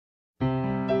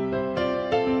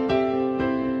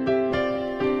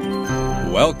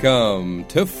Welcome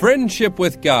to Friendship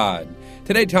with God.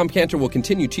 Today, Tom Cantor will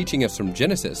continue teaching us from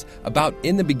Genesis about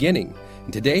in the beginning.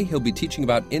 And today, he'll be teaching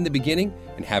about in the beginning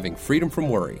and having freedom from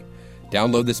worry.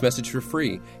 Download this message for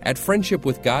free at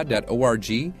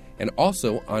friendshipwithgod.org and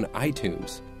also on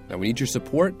iTunes. Now, we need your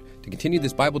support to continue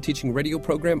this Bible teaching radio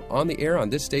program on the air on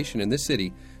this station in this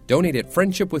city. Donate at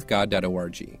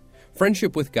friendshipwithgod.org.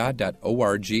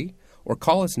 Friendshipwithgod.org, or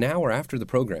call us now or after the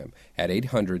program at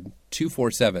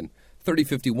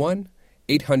 800-247-3051,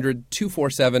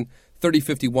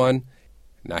 800-247-3051.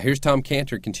 Now here's Tom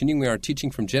Cantor continuing our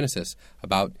teaching from Genesis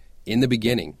about in the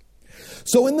beginning.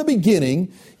 So in the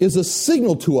beginning is a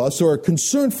signal to us or a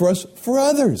concern for us for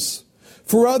others.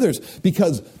 For others,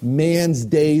 because man's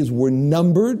days were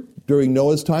numbered during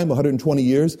Noah's time, 120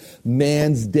 years.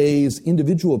 Man's days,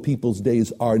 individual people's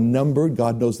days are numbered.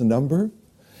 God knows the number.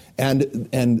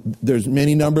 And there's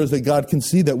many numbers that God can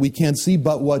see that we can't see,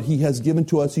 but what he has given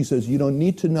to us, he says, you don't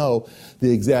need to know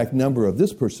the exact number of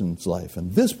this person's life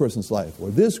and this person's life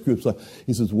or this group's life.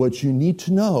 He says, what you need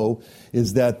to know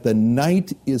is that the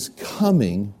night is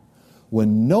coming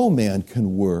when no man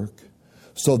can work.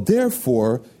 So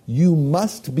therefore, you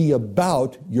must be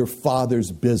about your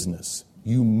Father's business.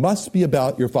 You must be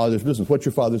about your Father's business. What's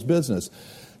your Father's business?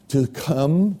 To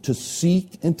come to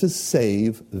seek and to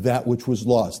save that which was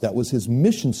lost. That was his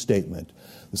mission statement.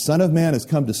 The Son of Man has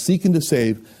come to seek and to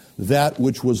save that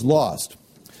which was lost.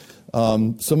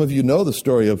 Some of you know the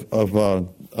story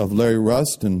of Larry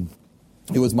Rust, and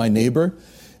he was my neighbor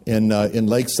in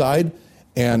Lakeside,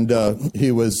 and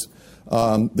he was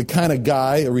the kind of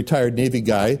guy, a retired Navy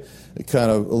guy,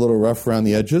 kind of a little rough around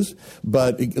the edges,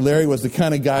 but Larry was the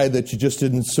kind of guy that you just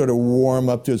didn't sort of warm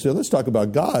up to and say, let's talk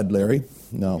about God, Larry.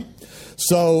 No.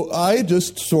 So I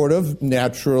just sort of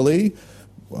naturally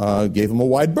gave him a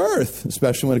wide berth,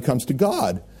 especially when it comes to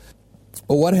God.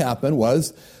 Well, what happened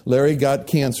was Larry got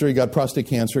cancer, he got prostate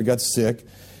cancer, he got sick,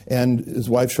 and his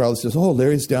wife Charlotte says, oh,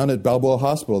 Larry's down at Balboa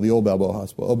Hospital, the old Balboa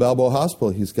Hospital. Oh, Balboa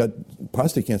Hospital, he's got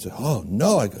prostate cancer. Oh,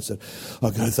 no. I said, oh,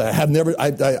 God,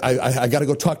 I got to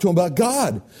go talk to him about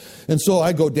God. And so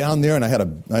I go down there, and I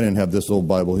didn't have this old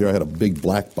Bible here. I had a big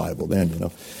black Bible then, you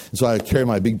know. And so I carried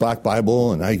my big black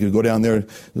Bible, and I could go down there,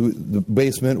 the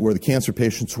basement where the cancer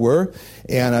patients were.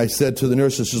 And I said to the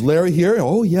nurse, is Larry here?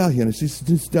 Oh, yeah, you know,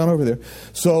 he's down over there.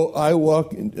 So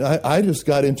I just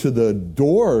got into the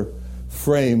door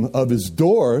frame of his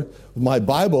door with my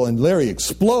Bible, and Larry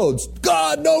explodes.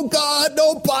 God, no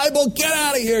Bible, get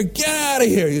out of here, get out of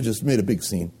here. He just made a big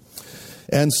scene.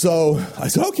 And so I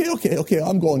said, okay,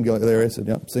 I'm going, Larry. I said,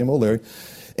 yeah, same old Larry.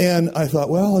 And I thought,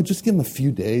 well, I'll just give him a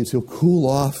few days. He'll cool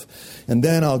off, and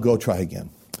then I'll go try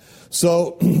again.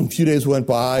 So a few days went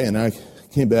by, and I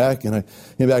came back to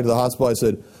the hospital. I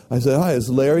said, hi, is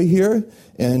Larry here?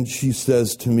 And she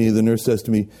says to me, the nurse says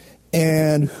to me,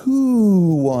 and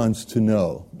who wants to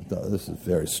know? I thought, this is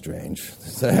very strange.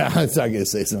 I'm not going to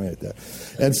say something like that.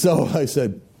 And so I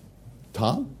said,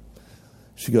 Tom?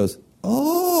 She goes,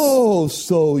 oh,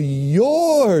 so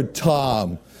you're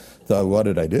Tom. I thought, what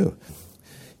did I do?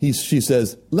 She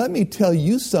says, let me tell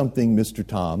you something, Mr.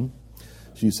 Tom.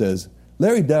 She says,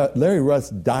 Larry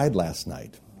Rust died last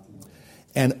night.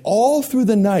 And all through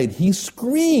the night, he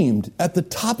screamed at the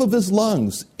top of his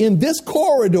lungs in this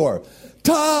corridor,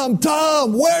 Tom,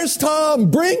 where's Tom?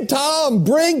 Bring Tom.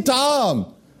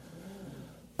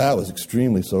 That was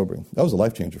extremely sobering. That was a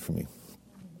life changer for me.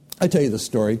 I tell you this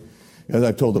story, because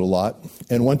I've told it a lot.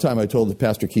 And one time I told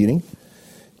Pastor Keating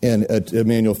and at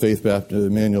Emmanuel Faith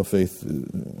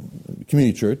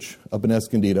Community Church up in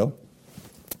Escondido.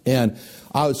 And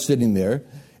I was sitting there,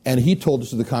 and he told it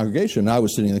to the congregation, and I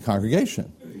was sitting in the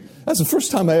congregation. That's the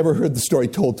first time I ever heard the story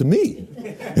told to me.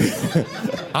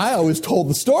 I always told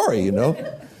the story, you know.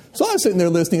 So I was sitting there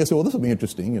listening. I said, well, this will be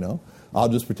interesting, you know. I'll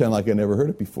just pretend like I never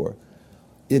heard it before.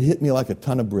 It hit me like a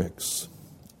ton of bricks.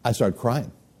 I started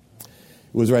crying. It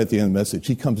was right at the end of the message.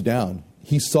 He comes down.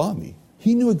 He saw me.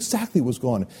 He knew exactly what was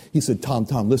going on. He said, Tom,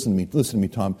 listen to me,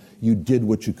 Tom. You did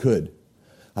what you could.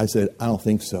 I said, I don't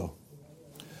think so.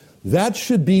 That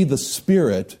should be the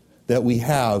spirit that we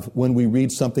have when we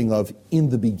read something of in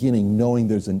the beginning, knowing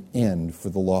there's an end for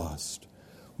the lost.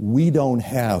 We don't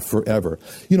have forever.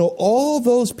 You know, all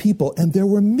those people, and there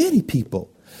were many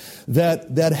people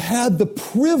that had the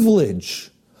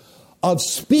privilege of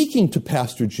speaking to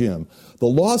Pastor Jim, the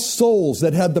lost souls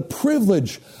that had the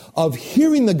privilege of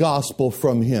hearing the gospel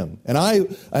from him. And I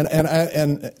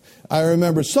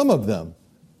remember some of them.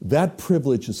 That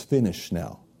privilege is finished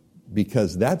now,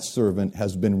 because that servant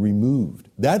has been removed.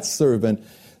 That servant,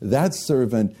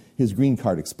 his green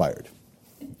card expired.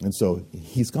 And so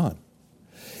he's gone.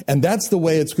 And that's the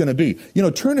way it's going to be.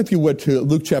 Turn, if you would, to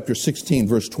Luke chapter 16,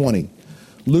 verse 20.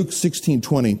 Luke 16,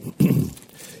 20.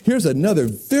 Here's another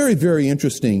very, very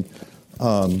interesting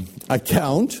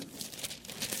account.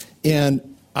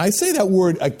 And I say that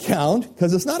word account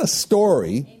because it's not a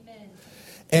story. Amen.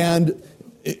 And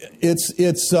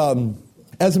it's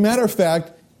as a matter of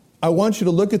fact, I want you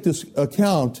to look at this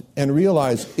account and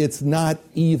realize it's not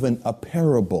even a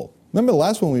parable. Remember the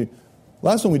last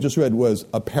one we just read was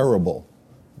a parable.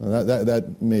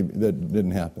 That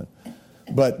didn't happen.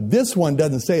 But this one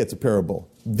doesn't say it's a parable.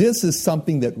 This is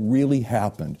something that really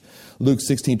happened. Luke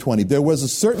 16:20. There was a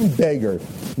certain beggar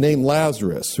named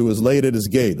Lazarus who was laid at his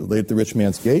gate, laid at the rich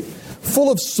man's gate,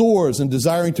 full of sores and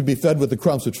desiring to be fed with the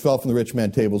crumbs which fell from the rich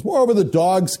man's tables. Moreover, the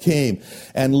dogs came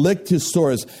and licked his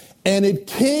sores. And it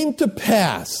came to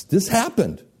pass, this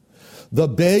happened, the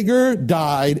beggar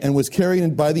died and was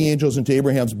carried by the angels into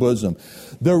Abraham's bosom.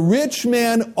 The rich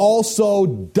man also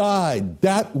died.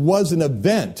 That was an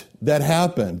event that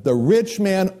happened. The rich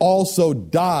man also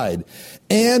died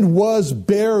and was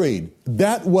buried.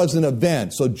 That was an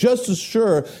event. So just as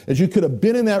sure as you could have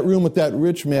been in that room with that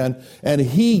rich man and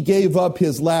he gave up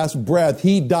his last breath,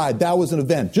 he died. That was an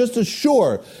event. Just as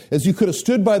sure as you could have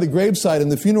stood by the graveside in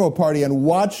the funeral party and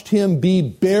watched him be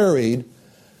buried,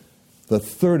 the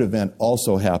third event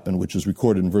also happened, which is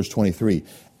recorded in verse 23.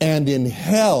 And in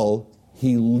hell,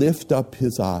 he lifted up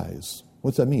his eyes.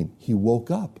 What's that mean? He woke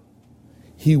up.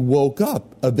 He woke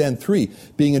up. Event 3,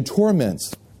 being in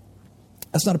torments.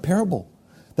 That's not a parable.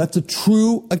 That's a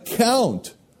true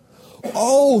account.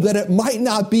 Oh, that it might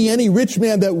not be any rich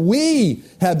man that we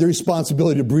have the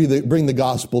responsibility to bring the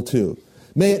gospel to.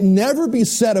 May it never be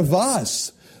said of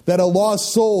us that a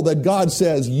lost soul that God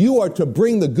says you are to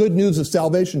bring the good news of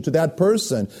salvation to that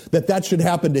person, that should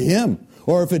happen to him.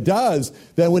 Or if it does,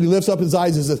 then when he lifts up his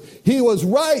eyes and says, he was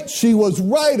right, she was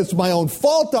right, it's my own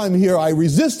fault I'm here, I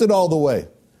resisted all the way.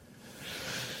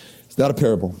 It's not a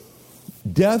parable.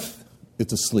 Death,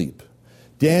 it's asleep.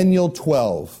 Daniel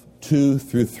 12, 2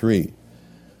 through 3.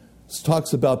 This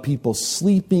talks about people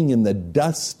sleeping in the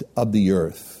dust of the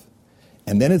earth.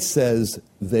 And then it says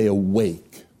they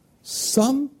awake.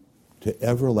 Some to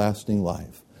everlasting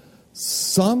life.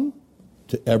 Some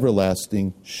to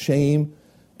everlasting shame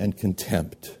and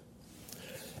contempt.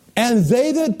 And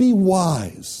they that be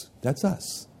wise, that's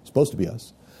us, supposed to be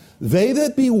us. They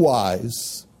that be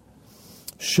wise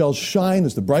shall shine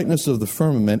as the brightness of the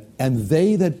firmament, and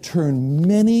they that turn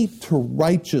many to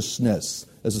righteousness,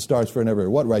 as the stars fair and everywhere.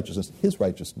 What righteousness? His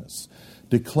righteousness.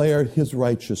 Declare his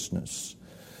righteousness.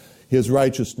 His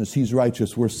righteousness. He's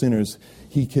righteous. We're sinners.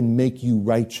 He can make you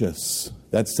righteous.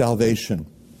 That's salvation.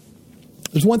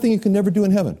 There's one thing you can never do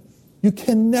in heaven. You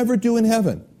can never do in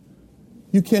heaven.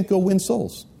 You can't go win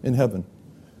souls in heaven.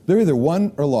 They're either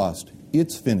won or lost.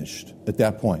 It's finished at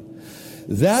that point.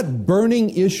 That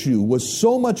burning issue was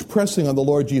so much pressing on the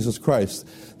Lord Jesus Christ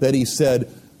that he said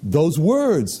those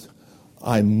words,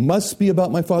 I must be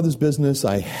about my Father's business.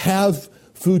 I have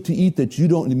food to eat that you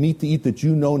don't, meat to eat that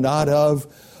you know not of.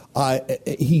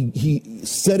 He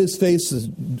set his face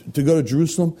to go to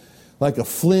Jerusalem like a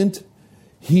flint.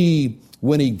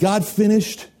 When he got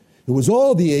finished, it was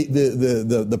all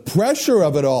the pressure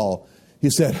of it all. He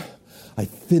said, I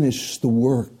finished the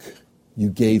work you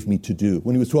gave me to do.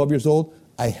 When he was 12 years old,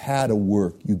 I had a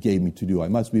work you gave me to do. I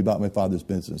must be about my Father's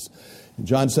business. In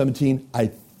John 17,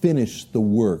 I finished the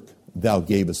work thou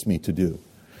gavest me to do.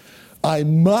 I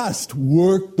must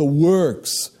work the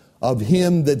works of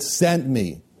him that sent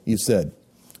me, he said.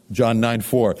 John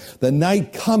 9:4. The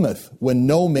night cometh when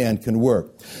no man can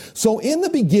work. So in the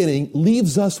beginning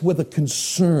leaves us with a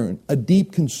concern, a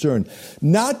deep concern,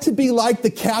 not to be like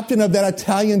the captain of that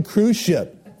Italian cruise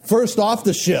ship, first off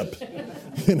the ship,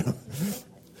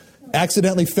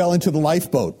 accidentally fell into the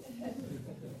lifeboat.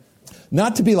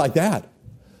 Not to be like that,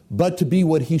 but to be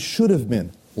what he should have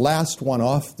been, last one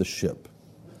off the ship.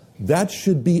 That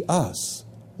should be us,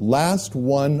 last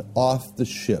one off the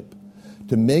ship,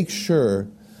 to make sure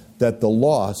that the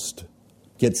lost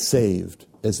get saved,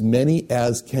 as many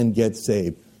as can get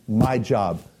saved. My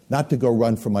job, not to go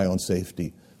run for my own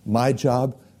safety. My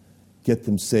job, get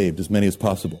them saved, as many as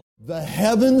possible. The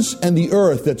heavens and the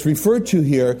earth that's referred to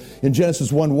here in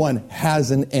Genesis 1:1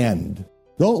 has an end.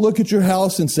 Don't look at your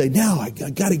house and say, now I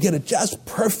got to get it just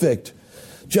perfect,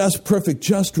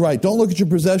 just right. Don't look at your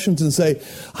possessions and say,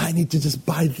 I need to just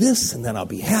buy this and then I'll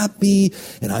be happy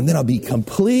and then I'll be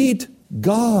complete.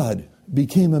 God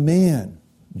became a man,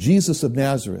 Jesus of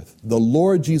Nazareth, the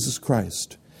Lord Jesus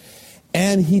Christ.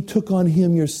 And he took on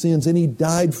him your sins, and he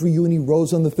died for you, and he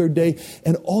rose on the third day.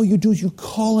 And all you do is you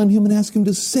call on him and ask him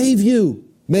to save you.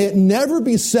 May it never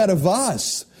be said of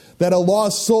us that a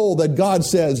lost soul that God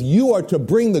says you are to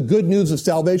bring the good news of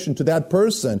salvation to that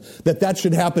person, that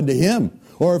should happen to him.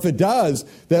 Or if it does,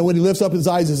 then when he lifts up his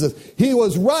eyes and says, he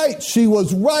was right, she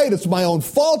was right, it's my own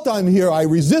fault I'm here, I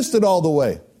resisted all the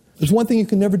way. There's one thing you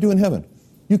can never do in heaven.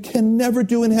 You can never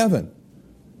do in heaven.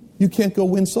 You can't go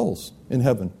win souls in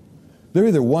heaven. They're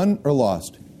either won or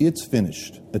lost. It's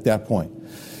finished at that point.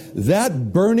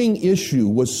 That burning issue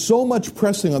was so much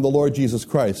pressing on the Lord Jesus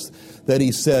Christ that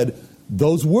he said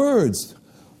those words,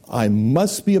 I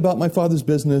must be about my Father's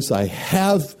business. I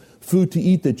have food to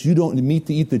eat that you don't, meat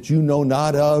to eat that you know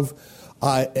not of.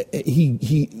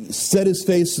 He set his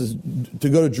face to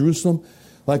go to Jerusalem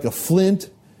like a flint.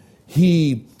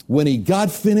 When he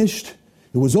got finished,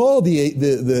 it was all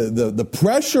the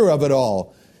pressure of it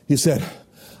all. He said,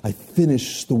 I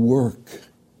finished the work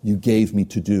you gave me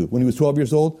to do. When he was 12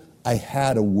 years old, I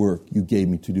had a work you gave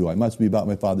me to do. I must be about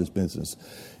my Father's business.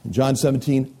 In John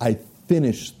 17, I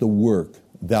finished the work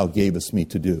thou gavest me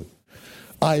to do.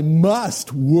 I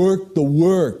must work the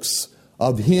works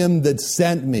of him that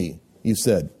sent me, he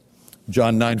said.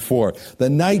 John 9:4. The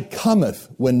night cometh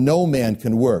when no man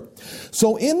can work.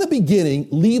 So in the beginning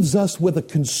leaves us with a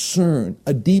concern,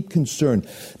 a deep concern,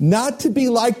 not to be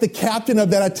like the captain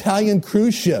of that Italian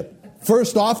cruise ship,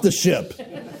 first off the ship,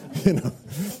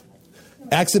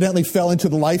 accidentally fell into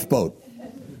the lifeboat.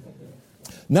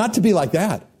 Not to be like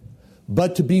that,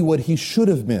 but to be what he should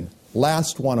have been,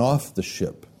 last one off the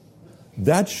ship.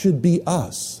 That should be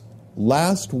us,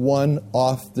 last one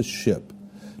off the ship,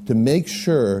 to make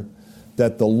sure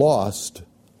that the lost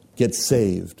get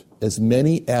saved, as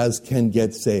many as can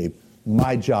get saved.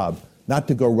 My job, not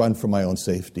to go run for my own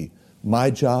safety. My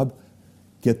job,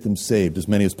 get them saved, as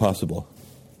many as possible.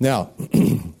 Now,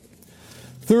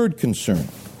 third concern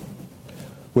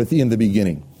in the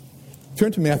beginning.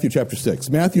 Turn to Matthew chapter 6.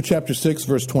 Matthew chapter 6,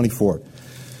 verse 24.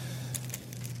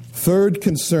 Third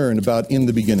concern about in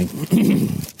the beginning.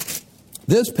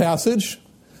 This passage,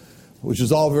 which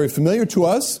is all very familiar to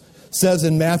us, says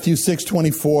in Matthew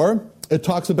 6:24, it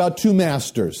talks about two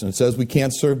masters, and it says we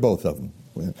can't serve both of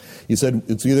them. He said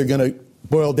it's either going to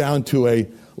boil down to a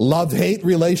love-hate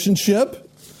relationship.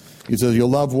 He says you'll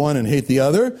love one and hate the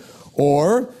other,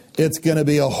 or it's going to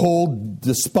be a whole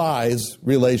despise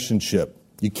relationship.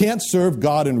 You can't serve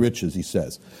God and riches, he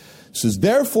says. He says,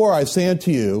 therefore I say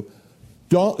unto you,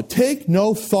 don't take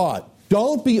no thought.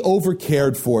 Don't be over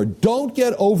cared for. Don't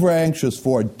get over anxious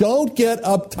for. Don't get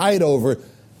uptight over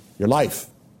your life.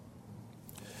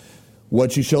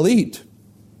 What you shall eat,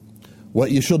 what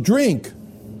you shall drink,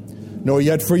 nor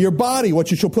yet for your body,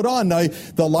 what you shall put on. Now,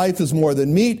 the life is more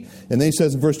than meat. And then he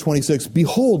says in verse 26,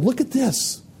 behold, look at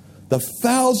this, the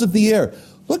fowls of the air.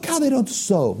 Look how they don't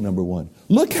sow, number one.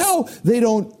 Look how they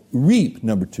don't reap,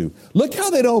 number two. Look how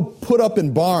they don't put up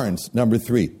in barns, number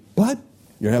three. But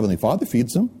your heavenly Father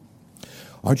feeds them.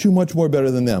 Aren't you much more better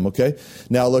than them, okay?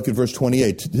 Now look at verse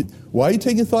 28. Why are you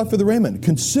taking thought for the raiment?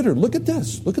 Consider, look at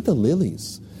this. Look at the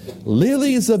lilies.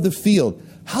 Lilies of the field,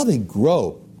 how they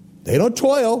grow. They don't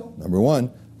toil, number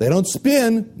one. They don't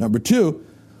spin, number two.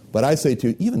 But I say to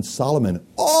you, even Solomon,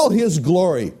 all his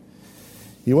glory,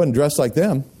 he wasn't dressed like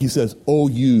them. He says, O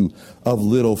you of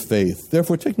little faith.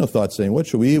 Therefore take no thought, saying, what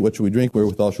shall we eat? What shall we drink?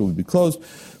 Wherewithal shall we be clothed?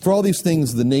 For all these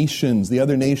things, the nations, the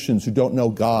other nations who don't know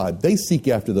God, they seek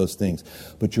after those things.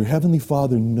 But your heavenly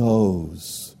Father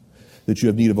knows that you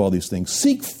have need of all these things.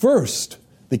 Seek first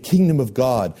the kingdom of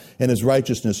God and his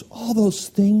righteousness. All those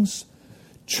things,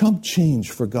 chump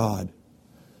change for God.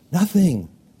 Nothing.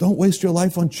 Don't waste your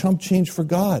life on chump change for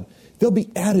God. They'll be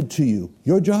added to you.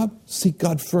 Your job, seek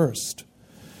God first.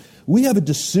 We have a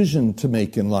decision to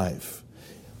make in life.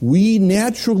 We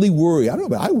naturally worry. I don't know,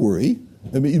 but I worry.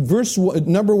 I mean,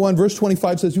 number 1, verse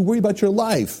 25 says you worry about your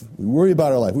life. We worry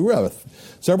about our life. We worry about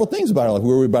several things about our life. We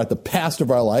worry about the past of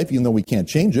our life, even though we can't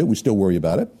change it. We still worry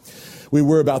about it. We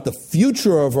worry about the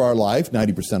future of our life.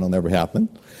 90% will never happen.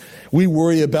 We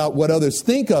worry about what others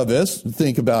think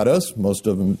about us. Most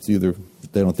of them, it's either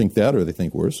they don't think that or they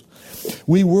think worse.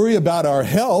 We worry about our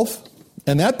health,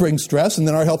 and that brings stress, and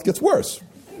then our health gets worse.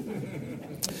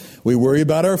 We worry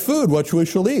about our food, what we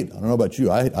shall eat. I don't know about you.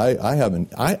 I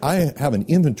have an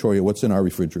inventory of what's in our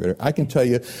refrigerator. I can tell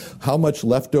you how much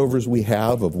leftovers we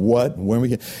have of what and when we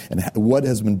get, and what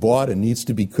has been bought and needs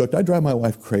to be cooked. I drive my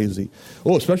wife crazy.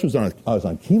 Oh, especially when I was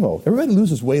on chemo. Everybody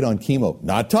loses weight on chemo.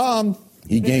 Not Tom.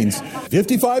 He gains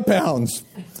 55 pounds.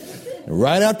 And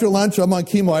right after lunch, I'm on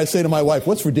chemo. I say to my wife,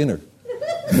 "What's for dinner?"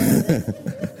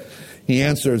 He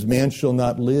answers, man shall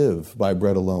not live by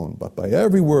bread alone, but by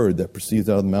every word that proceeds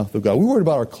out of the mouth of God. We worried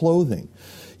about our clothing,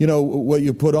 what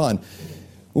you put on.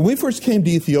 When we first came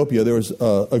to Ethiopia, there was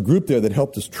a group there that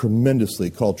helped us tremendously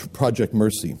called Project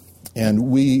Mercy.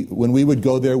 And when we would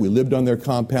go there, we lived on their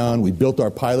compound. We built our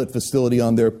pilot facility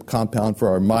on their compound for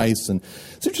our mice. And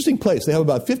it's an interesting place. They have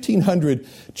about 1,500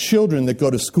 children that go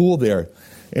to school there.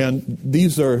 And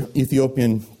these are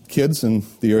Ethiopian kids in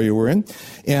the area we're in.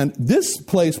 And this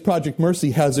place, Project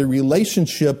Mercy, has a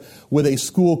relationship with a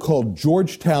school called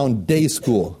Georgetown Day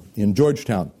School in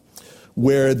Georgetown,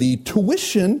 where the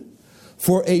tuition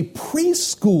for a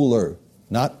preschooler,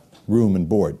 not room and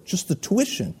board, just the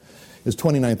tuition, is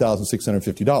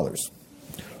 $29,650.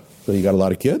 So you got a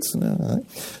lot of kids?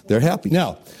 They're happy.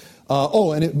 Now,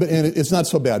 it's not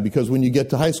so bad, because when you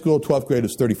get to high school, 12th grade,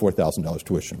 it's $34,000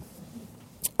 tuition.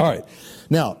 All right.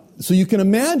 Now, so you can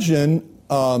imagine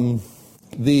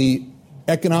the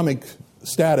economic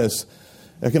status,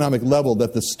 economic level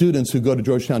that the students who go to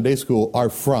Georgetown Day School are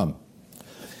from.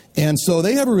 And so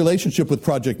they have a relationship with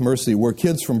Project Mercy, where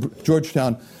kids from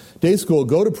Georgetown Day School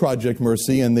go to Project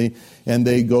Mercy, and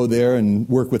they go there and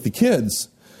work with the kids.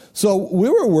 So we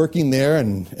were working there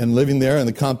and living there in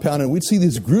the compound, and we'd see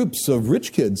these groups of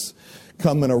rich kids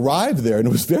come and arrive there, and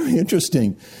it was very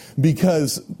interesting,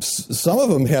 because some of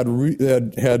them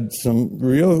had some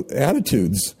real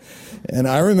attitudes. And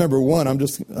I remember one. I'm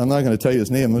not going to tell you his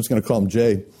name. I'm just going to call him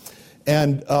Jay.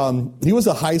 And he was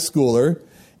a high schooler,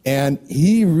 and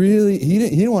he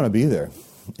didn't want to be there.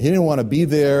 He didn't want to be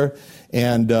there.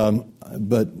 And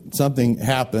but something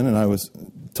happened, and I was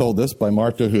told this by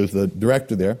Marta, who's the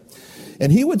director there.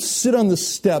 And he would sit on the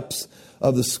steps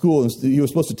of the school, and he was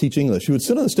supposed to teach English. He would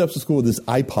sit on the steps of school with his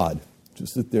iPod,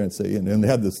 just sit there and say, and they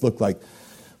had this look like,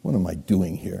 what am I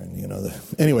doing here? And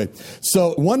anyway,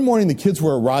 so one morning the kids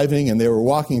were arriving, and they were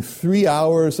walking 3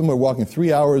 hours. Some were walking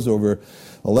 3 hours over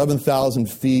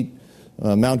 11,000 feet.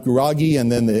 Mount Guragi,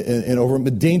 and then over a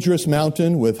dangerous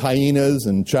mountain with hyenas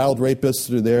and child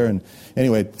rapists are there. And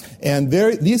anyway, and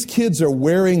these kids are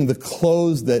wearing the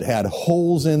clothes that had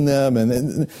holes in them,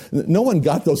 and no one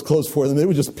got those clothes for them. They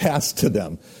were just passed to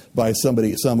them by some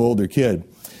older kid,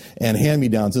 and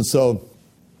hand-me-downs. And so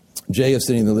Jay is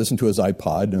sitting there listening to his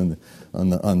iPod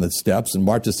on the steps, and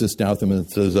Marta sits down with him and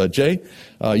says, Jay,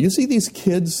 you see these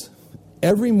kids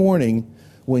every morning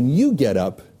when you get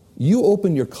up, you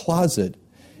open your closet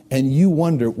and you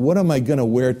wonder, what am I going to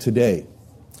wear today?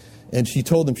 And she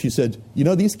told him, she said,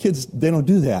 these kids, they don't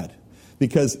do that.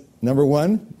 Because, number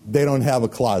one, they don't have a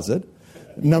closet.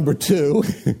 Number two,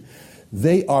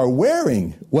 they are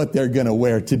wearing what they're going to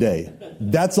wear today.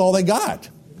 That's all they got.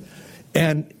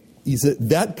 And he said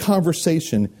that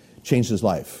conversation changed his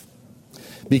life.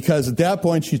 Because at that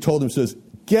point, she told him, says,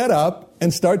 get up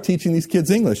and start teaching these kids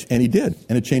English. And he did,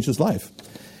 and it changed his life.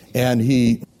 And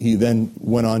he then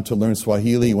went on to learn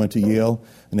Swahili. He went to Yale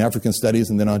in African Studies,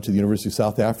 and then on to the University of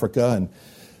South Africa. And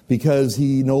because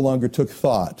he no longer took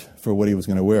thought for what he was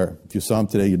going to wear. If you saw him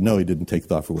today, you'd know he didn't take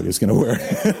thought for what he was going to wear.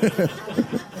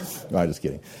 No, I'm just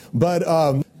kidding. But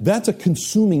that's a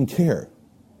consuming care,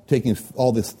 taking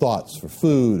all these thoughts for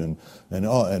food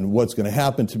and what's going to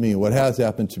happen to me, what has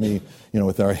happened to me,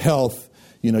 with our health.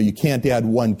 You can't add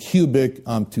 1 cubic.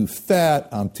 I'm too fat.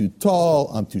 I'm too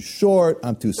tall. I'm too short.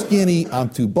 I'm too skinny. I'm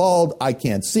too bald. I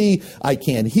can't see. I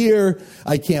can't hear.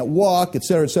 I can't walk, et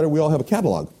cetera, et cetera. We all have a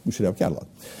catalog. We should have a catalog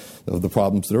of the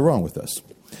problems that are wrong with us.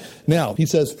 Now, he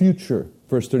says future,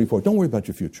 verse 34. Don't worry about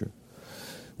your future.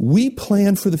 We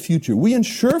plan for the future. We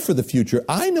insure for the future.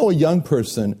 I know a young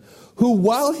person who,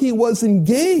 while he was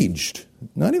engaged,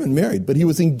 not even married, but he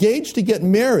was engaged to get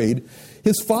married,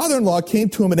 his father-in-law came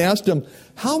to him and asked him,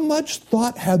 how much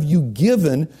thought have you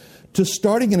given to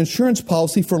starting an insurance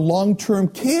policy for long-term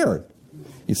care?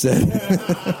 He said,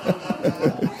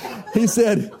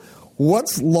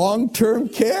 what's long-term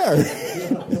care?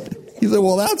 He said,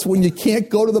 well, that's when you can't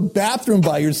go to the bathroom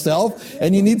by yourself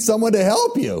and you need someone to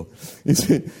help you. He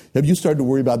said, have you started to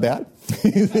worry about that?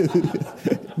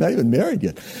 Not even married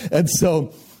yet. And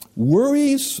so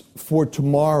worries for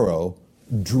tomorrow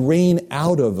drain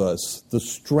out of us the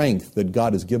strength that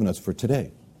God has given us for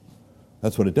today.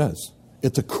 That's what it does.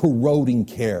 It's a corroding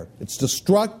care. It's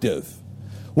destructive.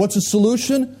 What's the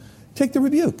solution? Take the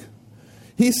rebuke.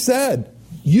 He said,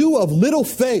 you of little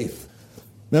faith.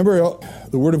 Remember,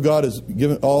 the Word of God is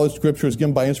given, all His Scripture is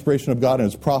given by inspiration of God and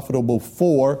is profitable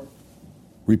for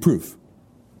reproof.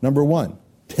 Number 1,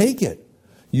 take it,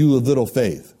 you of little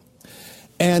faith.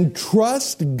 And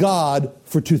trust God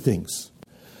for 2 things.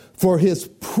 For His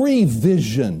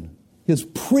prevision. His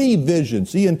prevision.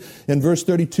 See in verse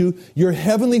 32, your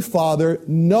heavenly Father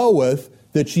knoweth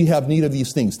that ye have need of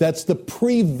these things. That's the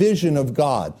prevision of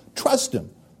God. Trust Him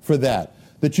for that.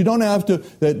 That you don't have to,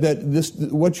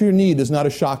 what you need is not a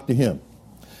shock to Him.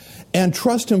 And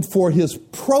trust Him for His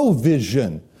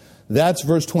provision. That's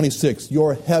verse 26.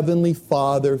 Your heavenly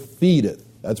Father feedeth.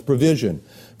 That's provision.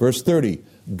 Verse 30.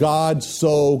 God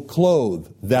so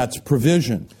clothed. That's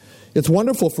provision. It's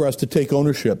wonderful for us to take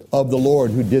ownership of the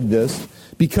Lord who did this,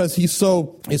 because he's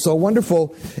so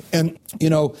wonderful. And,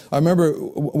 I remember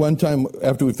one time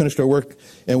after we finished our work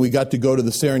and we got to go to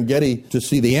the Serengeti to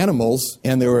see the animals,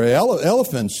 and there were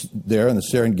elephants there in the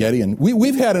Serengeti. And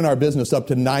we've had in our business up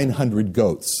to 900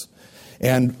 goats.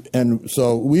 And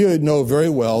so we know very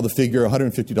well the figure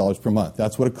 $150 per month.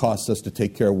 That's what it costs us to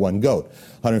take care of one goat,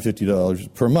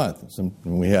 $150 per month.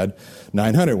 We had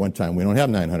 900 one time. We don't have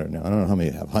 900 now. I don't know how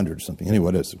many have, 100 or something. Anyway,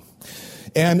 what is it?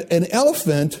 And an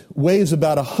elephant weighs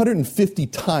about 150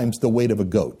 times the weight of a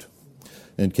goat,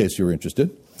 in case you're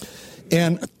interested.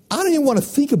 And I don't even want to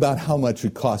think about how much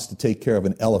it costs to take care of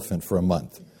an elephant for a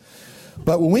month.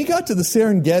 But when we got to the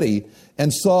Serengeti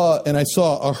and I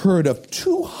saw a herd of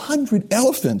 200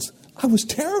 elephants, I was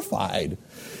terrified.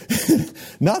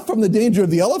 Not from the danger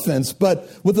of the elephants, but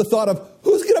with the thought of,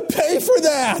 who's going to pay for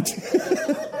that?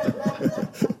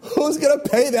 Who's going to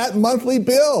pay that monthly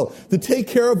bill to take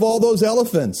care of all those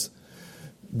elephants?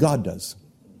 God does.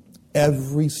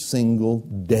 Every single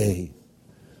day.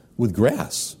 With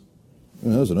grass.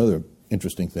 That was another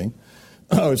interesting thing.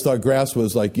 I always thought grass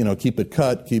was like, keep it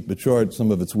cut, keep it short,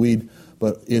 some of it's weed.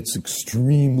 But it's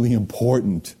extremely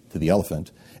important to the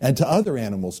elephant and to other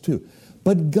animals too.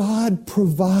 But God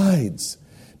provides,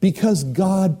 because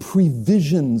God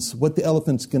provisions what the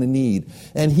elephant's going to need.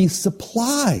 And he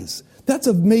supplies. That's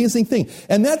an amazing thing.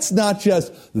 And that's not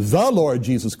just the Lord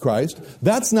Jesus Christ.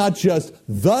 That's not just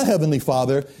the Heavenly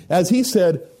Father. As he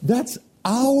said, that's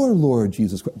our Lord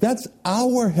Jesus Christ. That's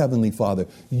our Heavenly Father.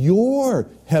 Your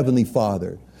Heavenly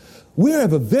Father. We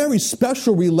have a very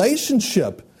special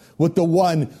relationship with the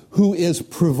one who is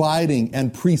providing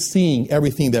and pre-seeing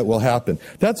everything that will happen.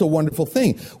 That's a wonderful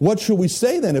thing. What should we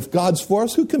say then? If God's for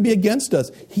us, who can be against us?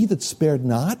 He that spared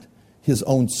not his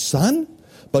own Son,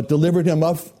 but delivered him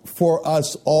up for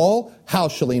us all, how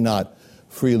shall he not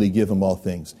freely give him all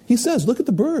things? He says, look at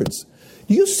the birds.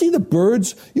 Do you see the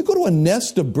birds? You go to a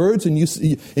nest of birds and you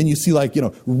see like,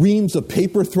 reams of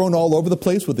paper thrown all over the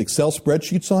place with Excel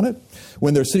spreadsheets on it.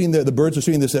 When they're sitting there, the birds are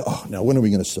sitting there saying, oh, now when are we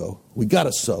going to sow? We got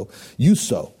to sow. You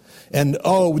sow. And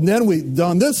then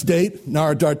on this date, in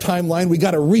our timeline, we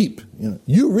got to reap.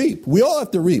 You reap. We all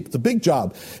have to reap. It's a big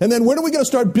job. And then when are we going to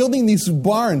start building these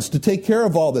barns to take care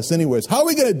of all this anyways? How are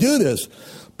we going to do this?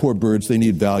 Poor birds, they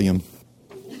need Valium.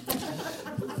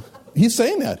 He's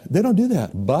saying that. They don't do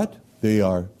that. But they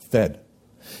are fed.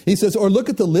 He says, or look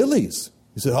at the lilies.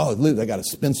 He says, I got to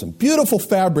spin some beautiful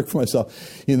fabric for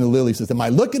myself. And the lily says, am I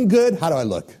looking good? How do I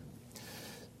look?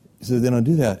 He says, they don't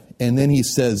do that. And then he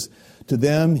says to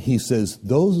them,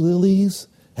 those lilies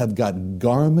have got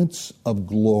garments of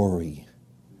glory.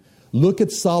 Look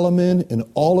at Solomon in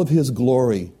all of his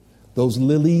glory. Those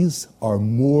lilies are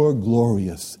more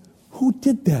glorious. Who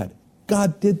did that?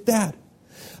 God did that.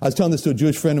 I was telling this to a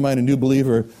Jewish friend of mine, a new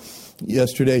believer,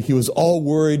 yesterday. He was all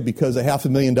worried because a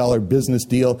 $500,000 business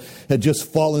deal had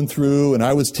just fallen through, and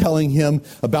I was telling him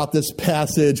about this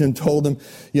passage and told him,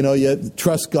 you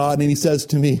trust God. And he says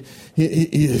to me,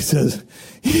 he says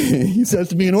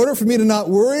to me, in order for me to not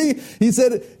worry,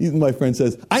 my friend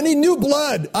says, I need new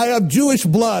blood. I have Jewish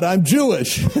blood. I'm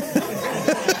Jewish.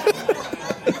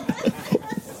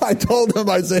 I told him,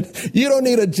 I said, you don't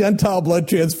need a Gentile blood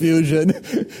transfusion,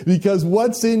 because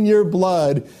what's in your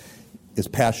blood is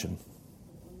passion.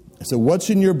 So what's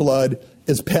in your blood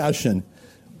is passion.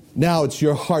 Now it's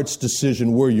your heart's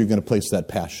decision where you're going to place that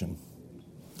passion.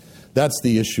 That's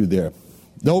the issue there.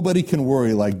 Nobody can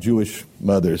worry like Jewish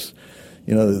mothers.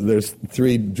 There's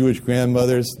 3 Jewish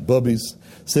grandmothers, bubbies,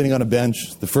 sitting on a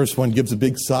bench. The first one gives a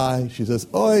big sigh. She says,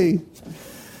 oi.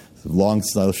 Long,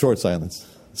 short silence.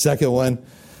 Second one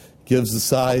gives a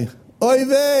sigh. Oy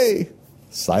vey.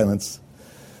 Silence.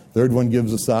 Third one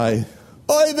gives a sigh.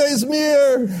 Oy vey's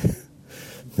mir.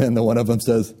 Then the one of them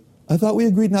says, I thought we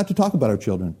agreed not to talk about our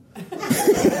children.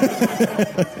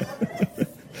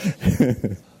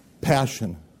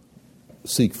 Passion.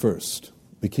 Seek first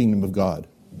the kingdom of God,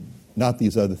 not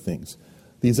these other things.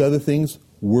 These other things,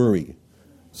 worry.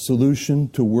 Solution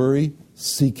to worry,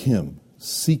 seek Him.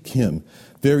 Seek Him.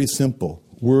 Very simple.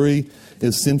 Worry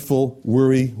is sinful.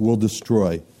 Worry will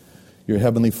destroy. Your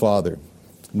Heavenly Father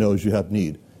knows you have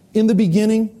need. In the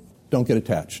beginning, don't get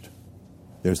attached.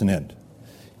 There's an end.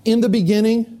 In the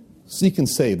beginning, seek and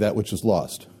save that which is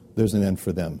lost. There's an end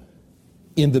for them.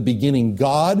 In the beginning,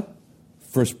 God,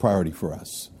 first priority for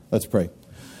us. Let's pray.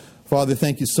 Father,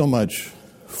 thank you so much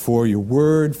for your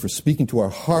word, for speaking to our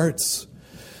hearts.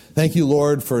 Thank you,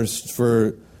 Lord, for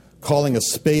calling a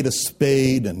spade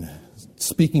and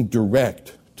speaking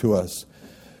direct to us.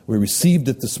 We received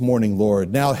it this morning,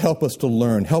 Lord. Now help us to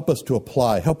learn, help us to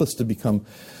apply, help us to become,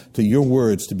 to your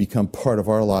words to become part of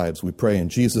our lives. We pray in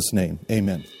Jesus' name.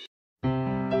 Amen.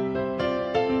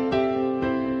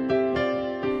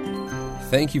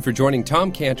 Thank you for joining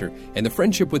Tom Cantor and the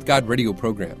Friendship with God radio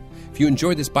program. If you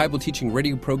enjoy this Bible teaching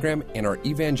radio program and our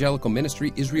evangelical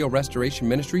ministry, Israel Restoration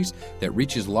Ministries, that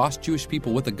reaches lost Jewish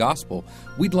people with the gospel,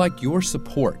 we'd like your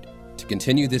support to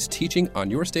continue this teaching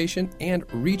on your station and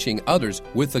reaching others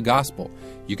with the gospel.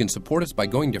 You can support us by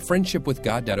going to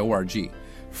friendshipwithgod.org.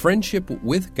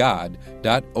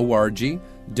 Friendshipwithgod.org.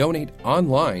 Donate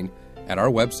online at our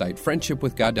website,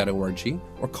 friendshipwithgod.org,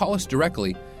 or call us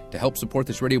directly to help support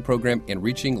this radio program and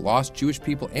reaching lost Jewish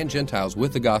people and Gentiles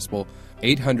with the gospel.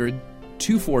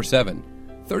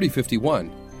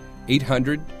 800-247-3051.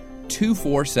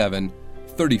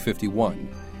 800-247-3051.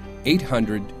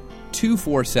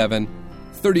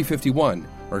 800-247-3051.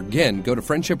 Or again, go to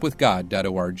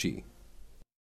friendshipwithgod.org.